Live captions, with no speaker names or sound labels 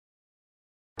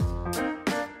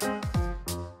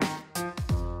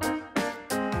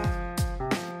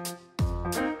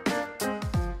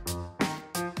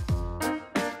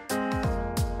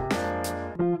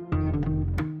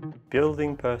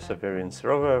Building Perseverance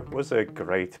rover was a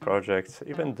great project,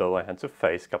 even though I had to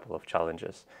face a couple of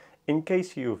challenges. In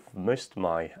case you've missed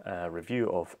my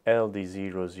review of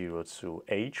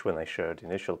LD-002H when I shared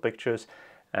initial pictures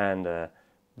and a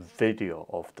video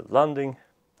of the landing,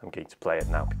 I'm going to play it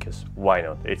now because why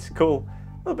not? It's cool,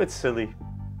 a little bit silly,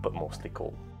 but mostly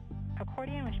cool.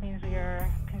 Accordion, which means we are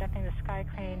conducting the sky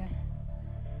crane,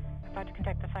 about to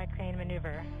conduct the sky crane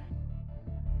maneuver.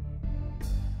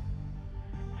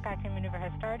 Sky crane maneuver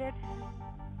has started,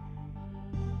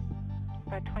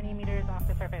 about 20 meters off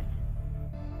the surface.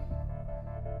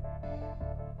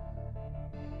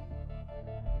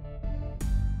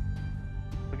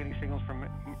 We're getting signals from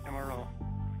MRO.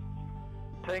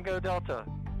 Tango Delta.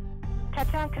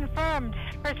 Touchdown confirmed.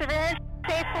 Perseverance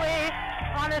safely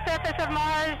on the surface of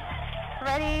Mars,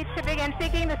 ready to begin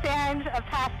seeking the sands of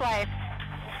past life.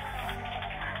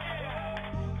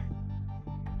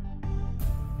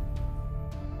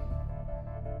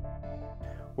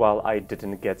 While I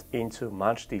didn't get into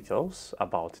much details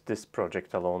about this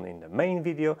project alone in the main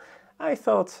video, I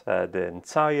thought the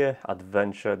entire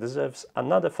adventure deserves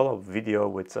another follow-up video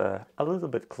with a little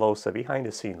bit closer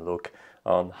behind-the-scene look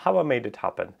on how I made it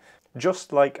happen.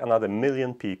 Just like another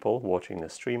million people watching the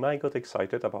stream, I got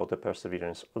excited about the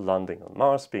Perseverance landing on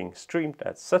Mars being streamed,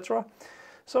 etc.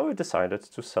 So I decided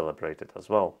to celebrate it as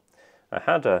well. I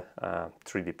had a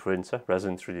 3D printer,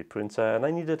 resin 3D printer, and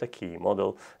I needed a key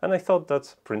model, and I thought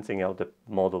that printing out the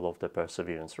model of the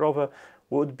Perseverance rover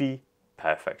would be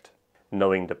perfect.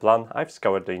 Knowing the plan, I've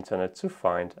scoured the internet to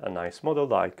find a nice model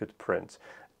that I could print.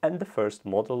 And the first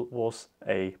model was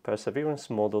a Perseverance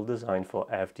model designed for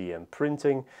FDM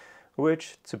printing,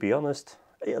 which, to be honest,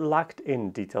 it lacked in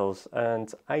details,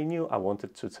 and I knew I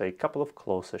wanted to take a couple of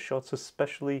closer shots,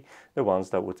 especially the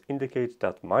ones that would indicate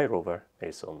that my rover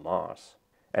is on Mars.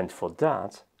 And for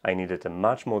that, I needed a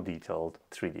much more detailed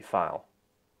 3D file.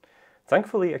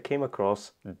 Thankfully, I came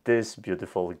across this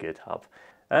beautiful GitHub,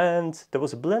 and there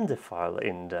was a Blender file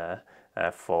in there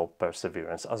for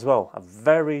Perseverance as well, a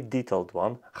very detailed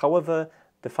one. However,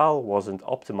 the file wasn't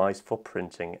optimized for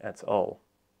printing at all.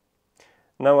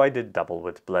 Now, I did dabble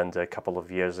with Blender a couple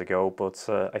of years ago, but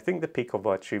I think the peak of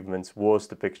our achievements was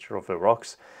the picture of the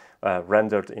rocks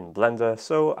rendered in Blender,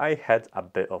 so I had a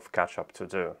bit of catch-up to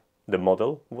do. The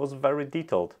model was very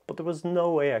detailed, but there was no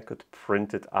way I could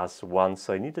print it as one,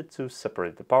 so I needed to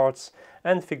separate the parts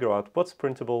and figure out what's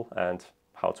printable and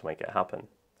how to make it happen.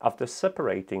 After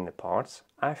separating the parts,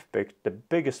 I've picked the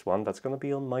biggest one that's going to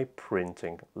be on my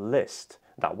printing list.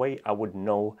 That way I would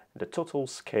know the total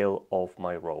scale of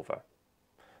my rover.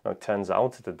 Now, it turns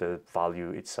out that the value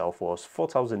itself was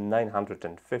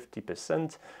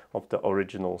 4,950% of the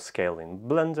original scale in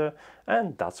Blender,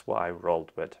 and that's what I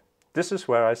rolled with. This is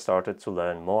where I started to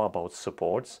learn more about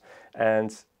supports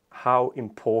and how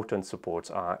important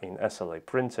supports are in SLA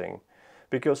printing,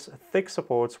 because thick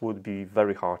supports would be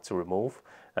very hard to remove,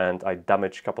 and I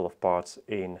damaged a couple of parts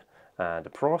in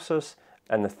the process,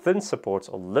 and the thin supports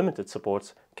or limited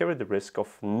supports carry the risk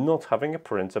of not having a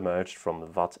print emerged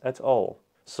from that at all.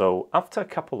 So after a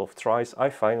couple of tries,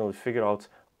 I finally figured out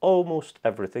almost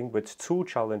everything, with two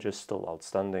challenges still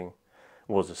outstanding.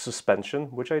 Was a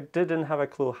suspension, which I didn't have a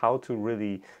clue how to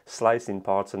really slice in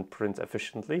parts and print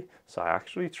efficiently, so I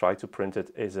actually tried to print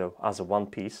it as a one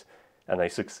piece, and I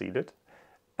succeeded.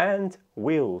 And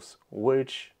wheels,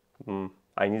 which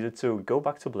I needed to go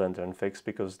back to Blender and fix,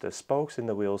 because the spokes in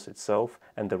the wheels itself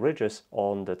and the ridges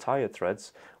on the tire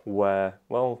treads were,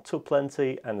 well, too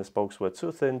plenty, and the spokes were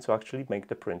too thin to actually make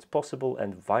the print possible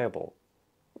and viable.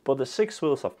 But the 6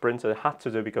 wheels I've printed had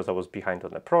to do because I was behind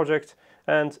on the project,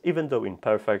 and even though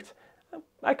imperfect,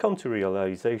 I come to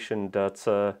realization that,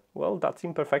 well, that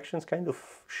imperfections kind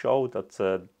of show that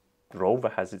the rover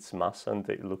has its mass and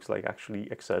it looks like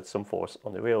actually exerts some force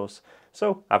on the wheels,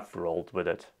 so I've rolled with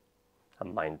it.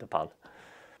 And mind the pun.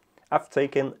 I've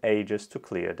taken ages to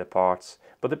clear the parts,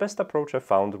 but the best approach I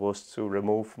found was to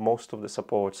remove most of the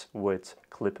supports with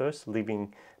clippers,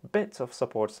 leaving bits of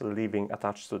supports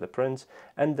attached to the print,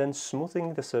 and then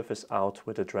smoothing the surface out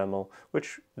with a Dremel,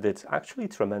 which did actually a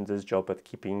tremendous job at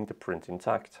keeping the print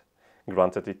intact.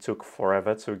 Granted, it took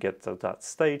forever to get to that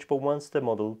stage, but once the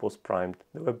model was primed,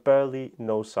 there were barely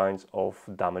no signs of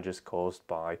damages caused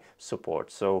by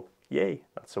support, so yay,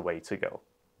 that's a way to go.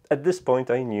 At this point,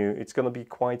 I knew it's going to be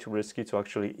quite risky to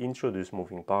actually introduce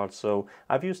moving parts, so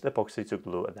I've used epoxy to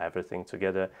glue everything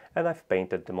together, and I've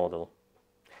painted the model.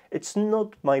 It's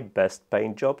not my best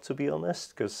paint job, to be honest,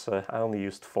 because I only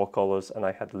used 4 colors and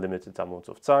I had limited amount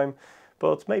of time,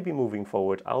 but maybe moving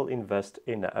forward I'll invest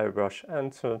in an airbrush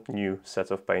and a new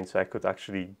set of paint so I could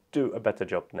actually do a better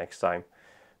job next time.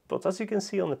 But as you can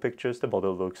see on the pictures, the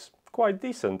model looks quite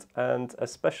decent, and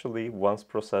especially once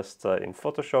processed in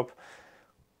Photoshop,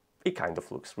 it kind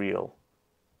of looks real.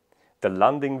 The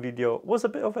landing video was a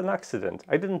bit of an accident.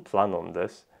 I didn't plan on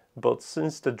this, but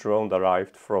since the drone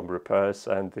arrived from repairs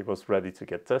and it was ready to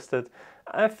get tested,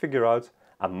 I figured out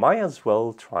I might as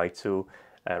well try to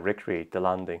recreate the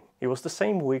landing. It was the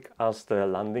same week as the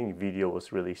landing video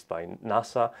was released by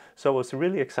NASA, so I was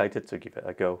really excited to give it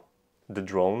a go. The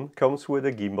drone comes with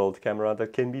a gimbaled camera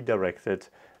that can be directed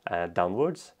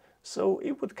downwards, so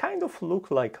it would kind of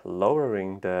look like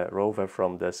lowering the rover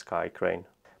from the sky crane.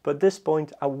 But at this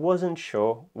point I wasn't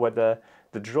sure whether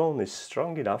the drone is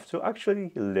strong enough to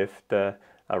actually lift a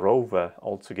rover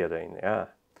altogether in the air.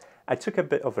 I took a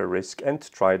bit of a risk and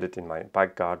tried it in my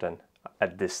back garden.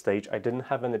 At this stage I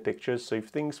didn't have any pictures, so if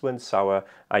things went sour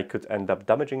I could end up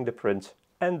damaging the print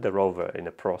and the rover in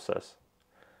the process.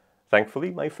 Thankfully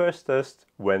my first test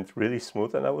went really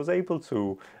smooth and I was able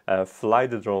to fly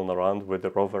the drone around with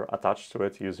the rover attached to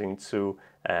it using two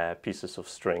pieces of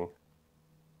string.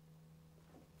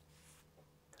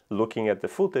 Looking at the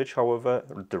footage, however,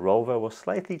 the rover was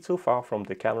slightly too far from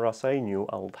the camera, so I knew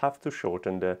I would have to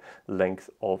shorten the length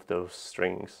of those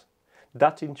strings.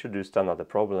 That introduced another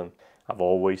problem. I've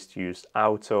always used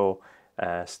auto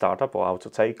startup or auto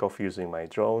takeoff using my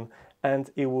drone, and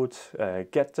it would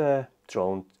get the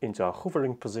drone into a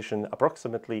hovering position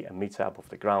approximately a meter above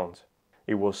the ground.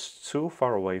 It was too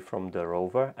far away from the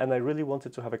rover and I really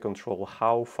wanted to have a control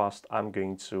how fast I'm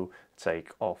going to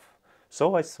take off.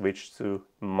 So I switched to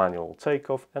manual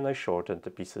takeoff and I shortened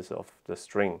the pieces of the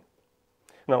string.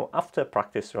 Now after a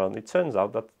practice run it turns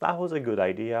out that that was a good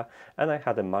idea and I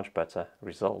had a much better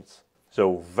results.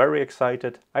 So very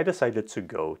excited, I decided to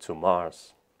go to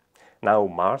Mars. Now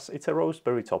Mars, it's a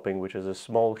roseberry topping which is a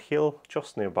small hill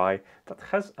just nearby that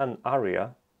has an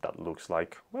area that looks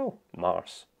like, well,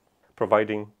 Mars.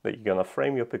 Providing that you're gonna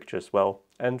frame your pictures well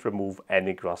and remove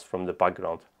any grass from the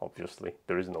background. Obviously,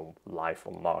 there is no life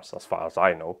on Mars as far as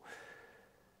I know.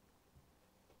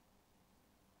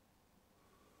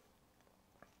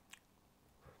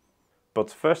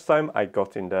 But first time I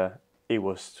got in there, it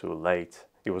was too late.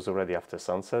 It was already after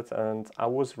sunset and I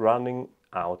was running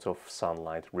out of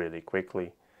sunlight really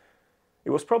quickly.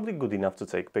 It was probably good enough to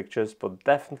take pictures, but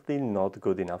definitely not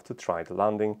good enough to try the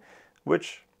landing,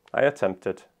 which I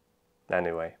attempted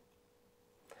anyway.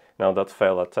 Now that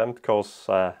failed attempt caused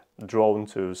a drone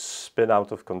to spin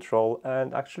out of control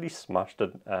and actually smashed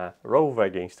the rover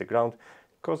against the ground,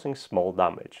 causing small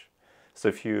damage. So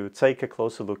if you take a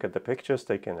closer look at the pictures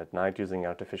taken at night using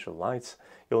artificial lights,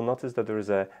 you'll notice that there is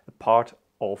a part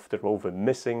of the rover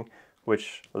missing,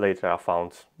 which later I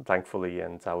found, thankfully,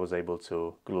 and I was able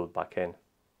to glue it back in.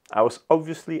 I was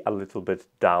obviously a little bit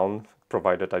down,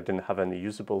 provided I didn't have any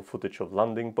usable footage of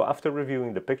landing, but after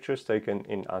reviewing the pictures taken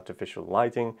in artificial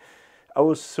lighting, I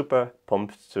was super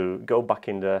pumped to go back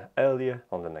in there earlier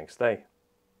on the next day.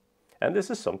 And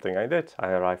this is something I did. I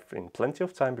arrived in plenty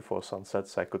of time before sunset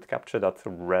so I could capture that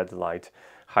red light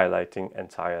highlighting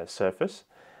entire surface,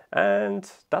 and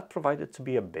that provided to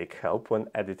be a big help when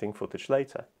editing footage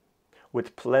later.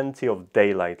 With plenty of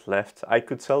daylight left, I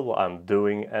could tell what I'm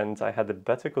doing and I had a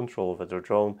better control over the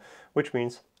drone, which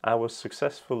means I was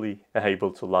successfully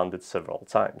able to land it several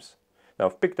times. Now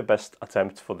I've picked the best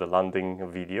attempt for the landing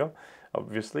video,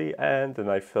 obviously, and then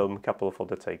I filmed a couple of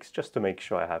other takes just to make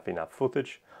sure I have enough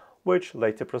footage, which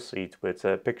later proceed with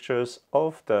pictures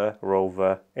of the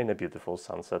rover in a beautiful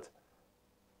sunset.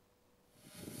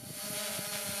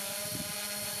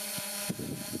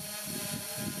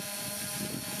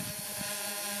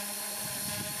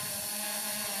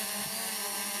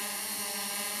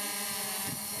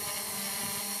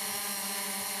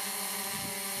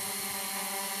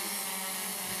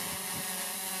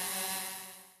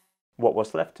 What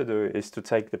was left to do is to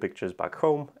take the pictures back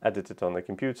home, edit it on the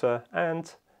computer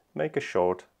and make a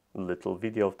short little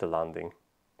video of the landing.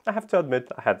 I have to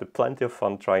admit I had plenty of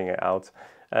fun trying it out,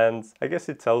 and I guess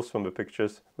it tells from the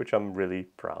pictures, which I'm really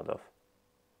proud of.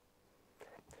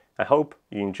 I hope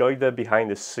you enjoyed the behind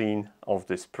the scene of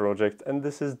this project, and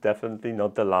this is definitely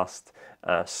not the last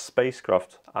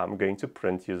spacecraft I'm going to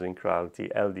print using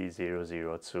Creality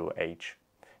UW-01.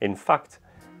 In fact,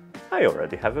 I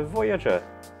already have a Voyager.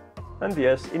 And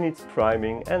yes, it needs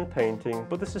priming and painting,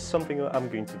 but this is something I'm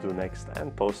going to do next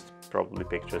and post probably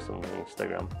pictures on my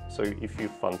Instagram. So if you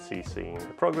fancy seeing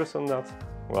the progress on that,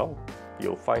 well,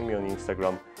 you'll find me on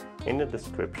Instagram in the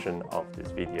description of this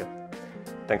video.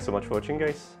 Thanks so much for watching,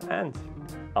 guys, and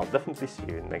I'll definitely see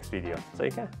you in the next video.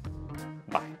 Take care.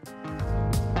 Bye.